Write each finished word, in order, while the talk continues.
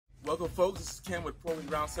Welcome folks, this is Ken with proprogreen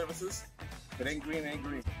Ground Services. If it ain't green, it ain't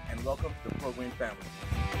green. And welcome to the proprogreen family.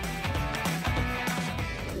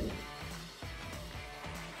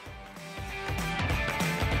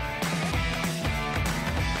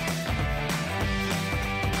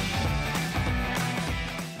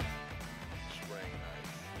 Spraying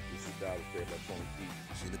nice. This is down there about 20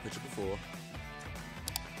 feet. Seen the picture before.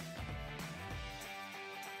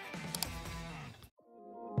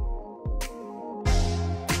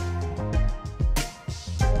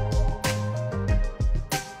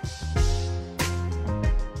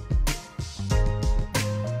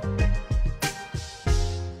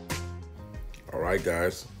 Alright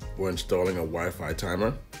guys, we're installing a Wi-Fi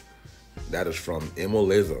timer. That is from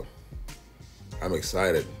ImoLaza. I'm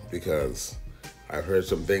excited because I've heard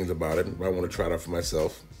some things about it, but I want to try it out for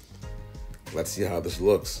myself. Let's see how this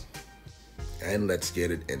looks. And let's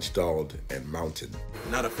get it installed and mounted.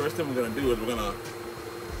 Now the first thing we're going to do is we're going to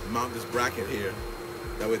mount this bracket here.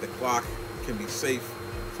 That way the clock can be safe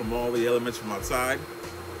from all the elements from outside.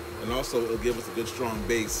 And also it'll give us a good strong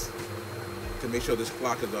base to make sure this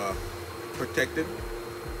clock is protected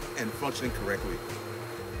and functioning correctly.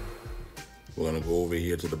 We're gonna go over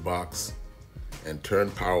here to the box and turn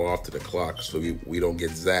power off to the clock so we don't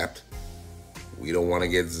get zapped. We don't want to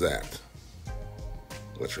get zapped.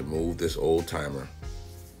 Let's remove this old timer.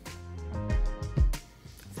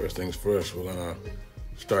 First things first, we're gonna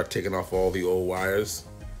start taking off all the old wires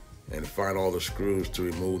and find all the screws to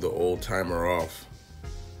remove the old timer off,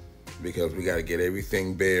 because we got to get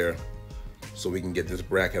everything bare so we can get this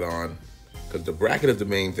bracket on. Because the bracket is the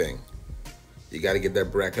main thing. You got to get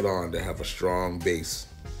that bracket on to have a strong base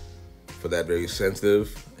for that very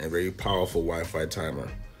sensitive and very powerful Wi-Fi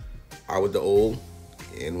timer. Out with the old,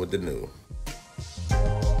 in with the new.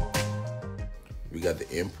 We got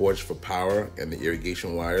the imports for power and the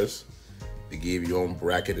irrigation wires. They give you your own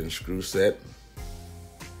bracket and screw set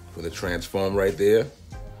for the transform right there.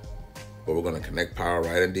 But we're going to connect power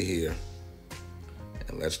right into here.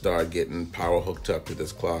 And let's start getting power hooked up to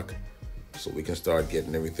this clock, so we can start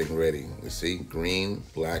getting everything ready. You see, green,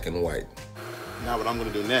 black, and white. Now what I'm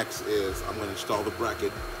gonna do next is I'm gonna install the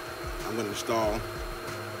bracket. I'm gonna install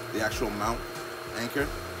the actual mount anchor,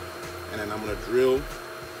 and then I'm gonna drill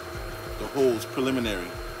the holes preliminary.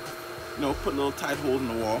 You know, put little tight holes in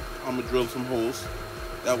the wall. I'm gonna drill some holes.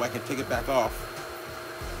 That way I can take it back off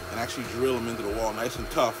and actually drill them into the wall nice and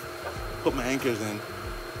tough. Put my anchors in.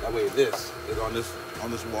 That way this is on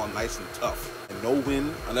this wall nice and tough. And no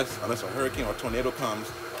wind, unless a hurricane or a tornado comes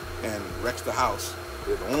and wrecks the house.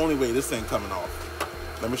 It's the only way this thing coming off.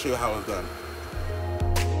 Let me show you how it's done.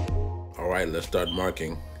 All right, let's start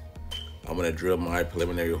marking. I'm gonna drill my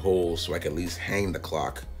preliminary holes so I can at least hang the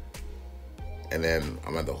clock. And then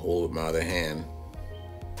I'm gonna hold with my other hand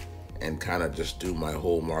and kind of just do my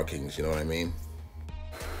hole markings, you know what I mean?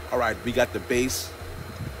 All right, we got the base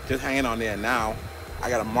just hanging on there. Now I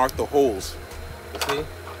gotta mark the holes. You see?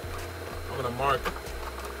 I'm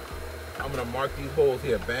gonna mark these holes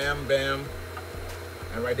here. Bam, bam,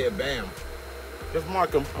 and right there, bam. Just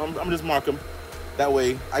mark them. I'm just mark them. That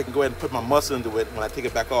way I can go ahead and put my muscle into it when I take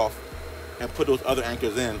it back off and put those other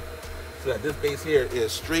anchors in, so that this base here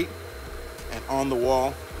is straight and on the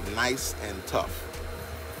wall, nice and tough.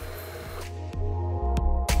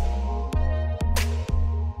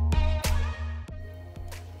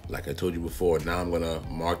 Like I told you before, now I'm gonna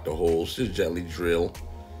mark the holes, just gently drill,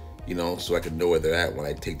 you know, so I can know where they're at when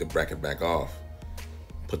I take the bracket back off.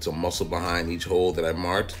 Put some muscle behind each hole that I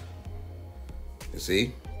marked. You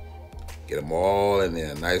see? Get them all in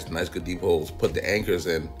there, nice good deep holes. Put the anchors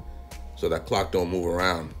in so that clock don't move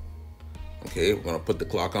around. Okay, we're gonna put the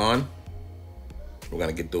clock on. We're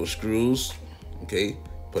gonna get those screws, okay?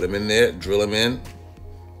 Put them in there, drill them in.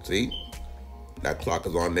 See? That clock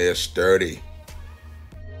is on there, sturdy.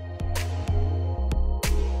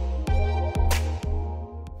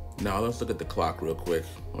 Now let's look at the clock real quick.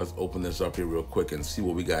 Let's open this up here real quick and see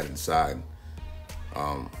what we got inside.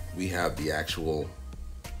 We have the actual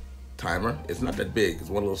timer. It's not that big.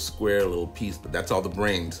 It's one little square little piece, but that's all the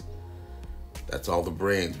brains. That's all the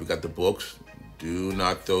brains. We got the books. Do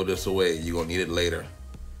not throw this away. You're gonna need it later.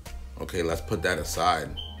 Okay, let's put that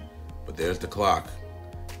aside. But there's the clock.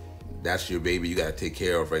 That's your baby you gotta take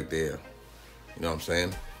care of right there. You know what I'm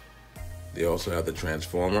saying? They also have the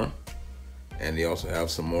transformer, and they also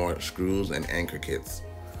have some more screws and anchor kits.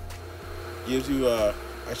 Gives you, I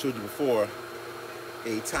showed you before,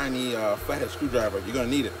 a tiny flathead screwdriver. You're gonna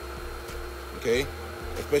need it, okay?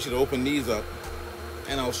 Especially to open these up,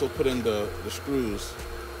 and also put in the screws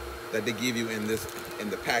that they give you in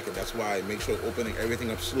the packet. That's why make sure opening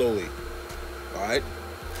everything up slowly. All right,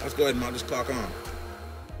 let's go ahead and mount this clock on.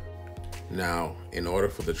 Now, in order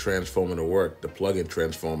for the transformer to work, the plug-in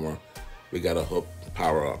transformer, we gotta hook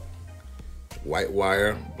power up. White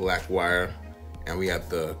wire, black wire, and we have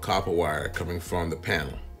the copper wire coming from the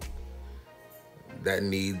panel. That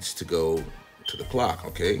needs to go to the clock,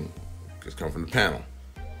 okay? It's coming from the panel.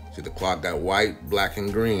 See, the clock got white, black,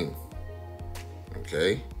 and green.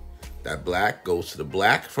 Okay? That black goes to the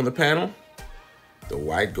black from the panel. The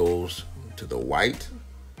white goes to the white,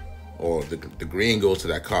 or the green goes to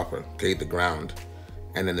that copper, okay, the ground.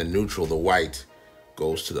 And then the neutral, the white,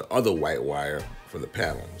 goes to the other white wire from the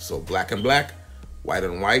panel. So black and black, white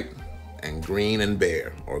and white, and green and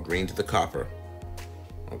bare, or green to the copper.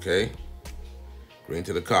 Okay? Green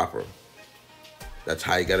to the copper. That's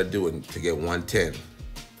how you gotta do it to get 110.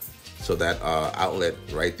 So that outlet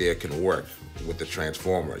right there can work with the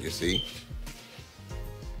transformer, you see?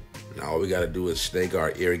 Now all we gotta do is snake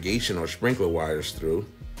our irrigation or sprinkler wires through,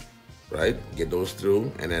 right? Get those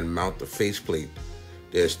through and then mount the faceplate.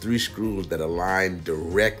 There's 3 screws that align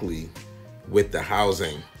directly with the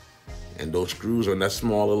housing, and those screws are in that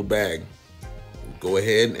small little bag. Go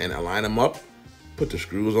ahead and align them up, put the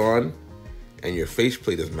screws on, and your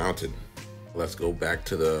faceplate is mounted. Let's go back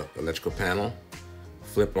to the electrical panel,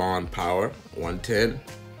 flip on power, 110,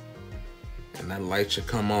 and that light should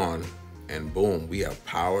come on, and boom, we have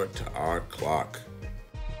power to our clock.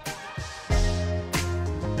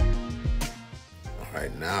 All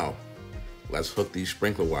right, now, let's hook these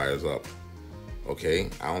sprinkler wires up. Okay,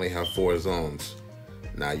 I only have 4 zones.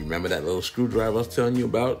 Now, you remember that little screwdriver I was telling you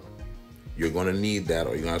about? You're gonna need that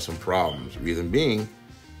or you're gonna have some problems. Reason being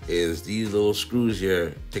is these little screws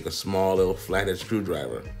here take a small little flathead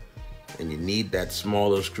screwdriver, and you need that small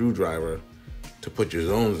little screwdriver to put your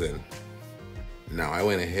zones in. Now, I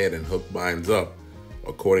went ahead and hooked mine up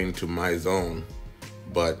according to my zone,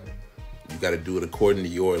 but you gotta do it according to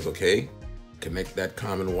yours, okay? Connect that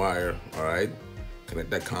common wire, all right? Connect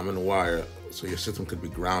that common wire so your system could be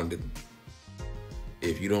grounded.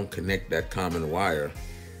 If you don't connect that common wire,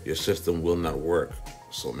 your system will not work.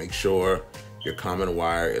 So make sure your common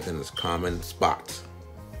wire is in its common spot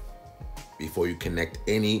before you connect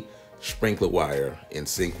any sprinkler wire in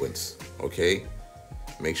sequence, okay?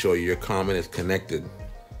 Make sure your common is connected.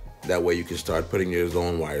 That way you can start putting your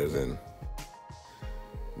zone wires in.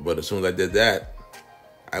 But as soon as I did that,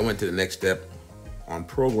 I went to the next step on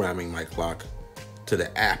programming my clock to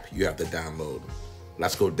the app you have to download.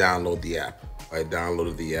 Let's go download the app. I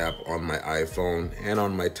downloaded the app on my iPhone and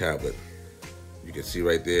on my tablet. You can see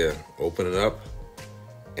right there, open it up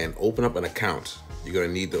and open up an account. You're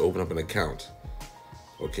gonna need to open up an account.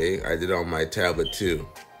 Okay, I did it on my tablet too.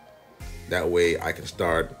 That way I can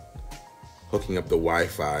start hooking up the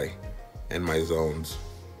Wi-Fi and my zones.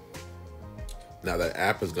 Now that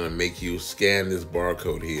app is gonna make you scan this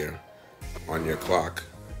barcode here on your clock.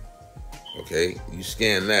 Okay, you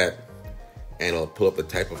scan that and it'll pull up the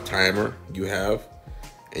type of timer you have,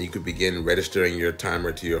 and you could begin registering your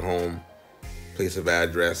timer to your home, place of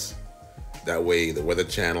address. That way the weather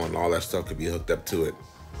channel and all that stuff could be hooked up to it.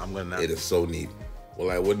 It is so neat.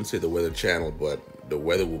 Well, I wouldn't say the weather channel, but the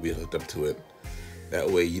weather will be hooked up to it. That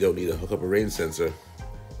way you don't need to hook up a rain sensor.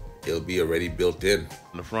 It'll be already built in.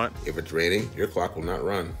 On the front, If it's raining, your clock will not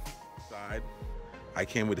run. side, I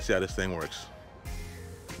can't wait to see how this thing works.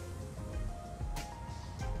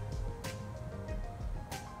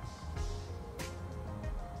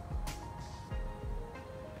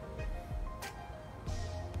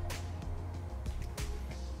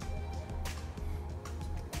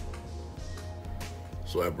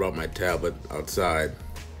 So I brought my tablet outside.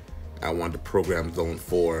 I wanted to program zone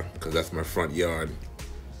 4 because that's my front yard.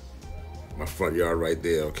 My front yard right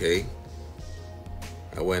there, okay?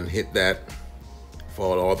 I went and hit that,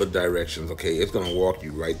 followed all the directions, okay? It's gonna walk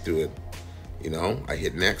you right through it. You know, I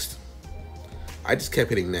hit next. I just kept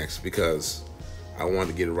hitting next because I wanted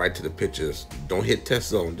to get right to the pictures. Don't hit test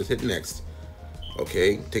zone, just hit next.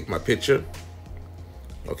 Okay, take my picture.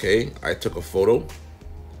 Okay, I took a photo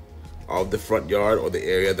of the front yard or the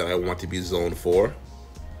area that I want to be zone 4.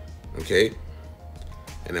 Okay,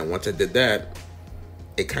 and then once I did that,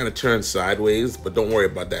 it kind of turned sideways, but don't worry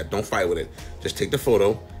about that. Don't fight with it. Just take the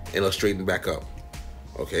photo and it'll straighten back up.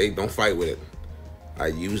 Okay, don't fight with it. I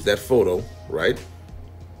used that photo, right?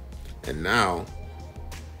 And now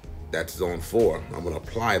that's zone 4. I'm gonna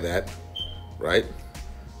apply that, right?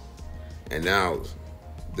 And now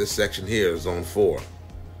this section here is zone 4.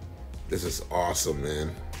 This is awesome,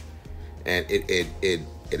 man. And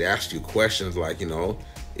it asks you questions like, you know,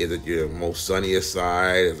 is it your most sunniest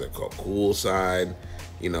side? Is it a cool side?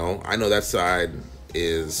 You know, I know that side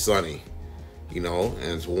is sunny, you know,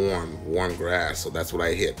 and it's warm grass, so that's what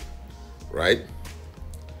I hit, right?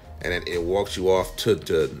 and then it walks you off to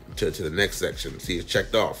the next section. See, it's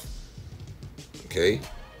checked off. Okay,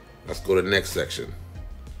 let's go to the next section.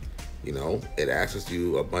 You know, it asks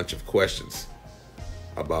you a bunch of questions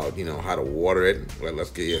about, you know, how to water it. Well, let's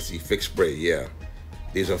get, yeah, see, fixed spray. Yeah,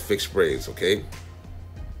 these are fixed sprays. Okay,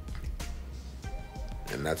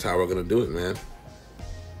 and that's how we're gonna do it, man.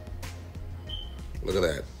 Look at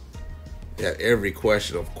that. Yeah, every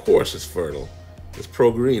question, of course, is fertile. It's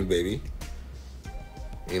proprogreen, baby.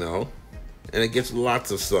 You know, and it gets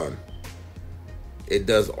lots of sun. It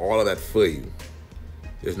does all of that for you.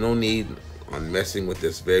 There's no need on messing with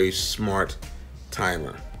this very smart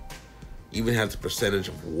timer. Even has the percentage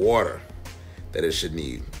of water that it should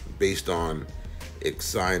need based on its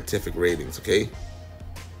scientific ratings. Okay,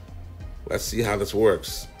 let's see how this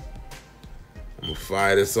works. I'm gonna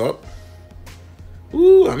fire this up.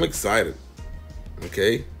 Ooh, I'm excited.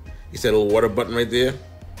 Okay, you see that little water button right there?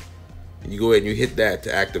 And you go ahead and you hit that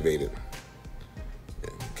to activate it.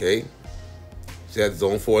 Okay, see that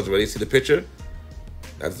zone 4 is ready. See the picture?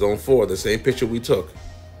 That's zone 4, the same picture we took.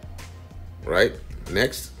 Right?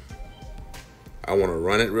 Next, I want to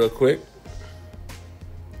run it real quick.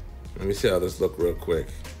 Let me see how this look real quick.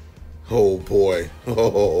 Oh boy.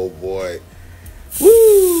 Oh boy.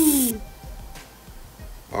 Woo!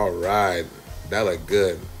 All right. That looked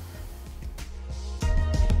good.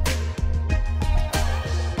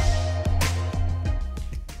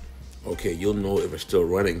 Okay, you'll know if it's still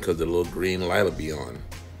running because the little green light will be on.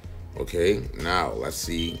 Okay, now let's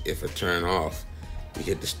see if it turn off. We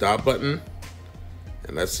hit the stop button,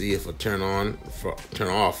 and let's see if it turn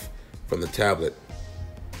off from the tablet.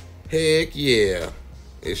 Heck yeah,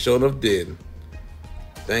 it sure enough did.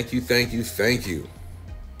 Thank you, thank you, thank you.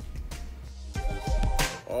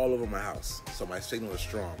 All over my house, so my signal is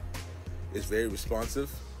strong. It's very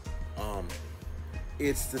responsive.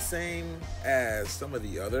 It's the same as some of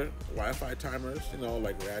the other Wi-Fi timers, you know,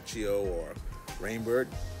 like Ratio or Rainbird,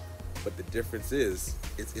 but the difference is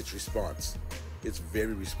its response. It's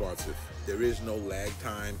very responsive. There is no lag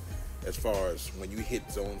time as far as when you hit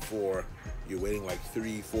zone 4, you're waiting like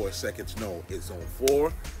 3-4 seconds. No, it's zone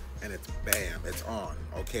 4 and it's bam, it's on.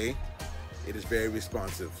 Okay, it is very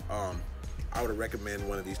responsive. I would recommend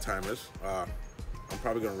one of these timers. I'm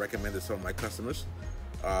probably going to recommend it to some of my customers.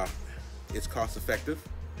 It's cost effective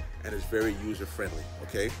and it's very user friendly.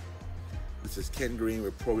 Okay, this is Ken Green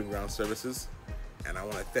with Proving Ground Services, and I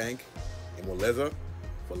want to thank ImoLaza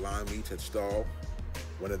for allowing me to install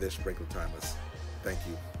one of their sprinkler timers. Thank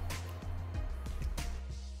you.